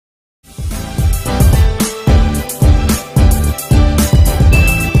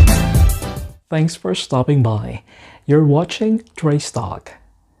Thanks for stopping by. You're watching Trace Talk.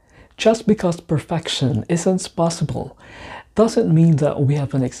 Just because perfection isn't possible doesn't mean that we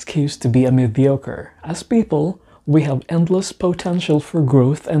have an excuse to be a mediocre. As people, we have endless potential for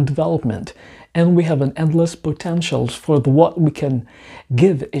growth and development, and we have an endless potential for what we can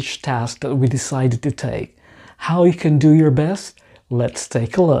give each task that we decided to take. How you can do your best? Let's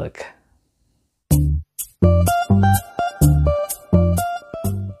take a look.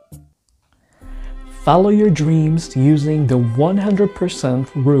 Follow your dreams using the 100%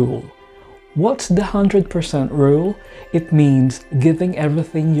 rule. What's the 100% rule? It means giving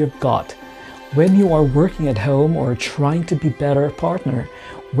everything you've got. When you are working at home or trying to be a better partner,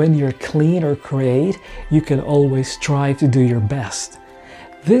 when you're clean or create, you can always strive to do your best.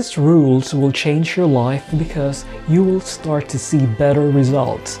 These rules will change your life because you will start to see better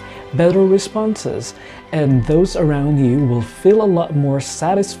results, better responses, and those around you will feel a lot more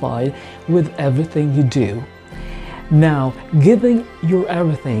satisfied with everything you do. Now, giving your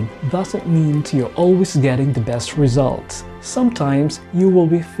everything doesn't mean you're always getting the best results. Sometimes you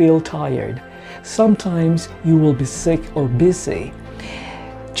will feel tired. Sometimes you will be sick or busy.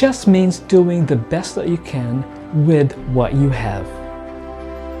 Just means doing the best that you can with what you have.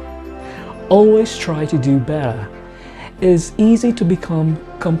 Always try to do better. It is easy to become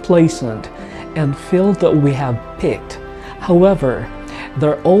complacent and feel that we have peaked. However,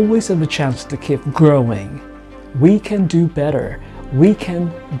 there always is a chance to keep growing. We can do better. We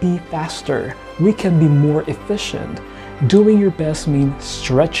can be faster. We can be more efficient. Doing your best means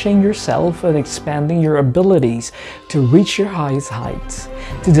stretching yourself and expanding your abilities to reach your highest heights.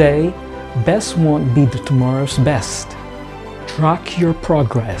 Today, best won't be tomorrow's best. Track your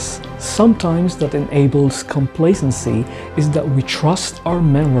progress. Sometimes that enables complacency is that we trust our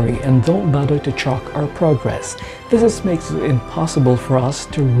memory and don't bother to track our progress. This makes it impossible for us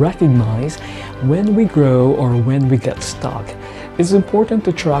to recognize when we grow or when we get stuck. It's important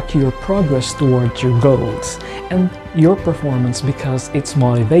to track your progress towards your goals and your performance because it's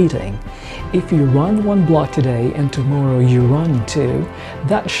motivating. If you run one block today and tomorrow you run two,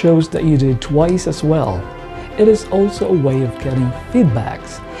 that shows that you did twice as well. It is also a way of getting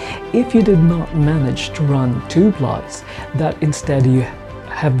feedbacks. If you did not manage to run 2 blocks, that instead you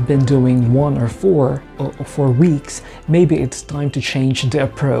have been doing 1 or 4 for weeks, maybe it's time to change the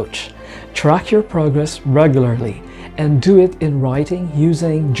approach. Track your progress regularly and do it in writing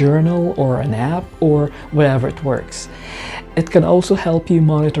using journal or an app or whatever it works. It can also help you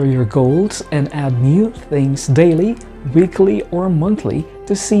monitor your goals and add new things daily, weekly, or monthly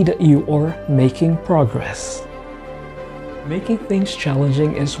to see that you are making progress. Making things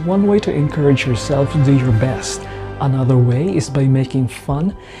challenging is one way to encourage yourself to do your best. Another way is by making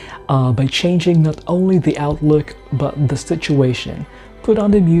fun, by changing not only the outlook but the situation. Put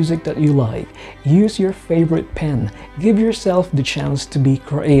on the music that you like. Use your favorite pen. Give yourself the chance to be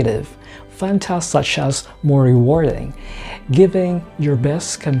creative. Find tasks such as more rewarding. Giving your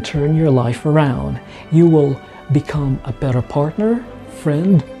best can turn your life around. You will become a better partner,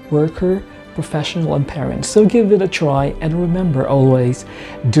 friend, worker, professional, and parent. So give it a try and remember always,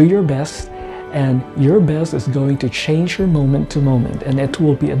 do your best, and your best is going to change your moment to moment, and it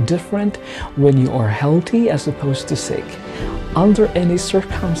will be different when you are healthy as opposed to sick. Under any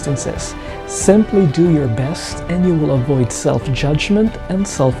circumstances, simply do your best and you will avoid self-judgment and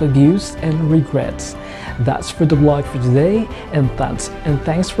self-abuse and regrets. That's for the vlog for today, and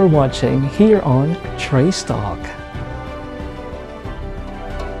thanks for watching here on Trace Talk.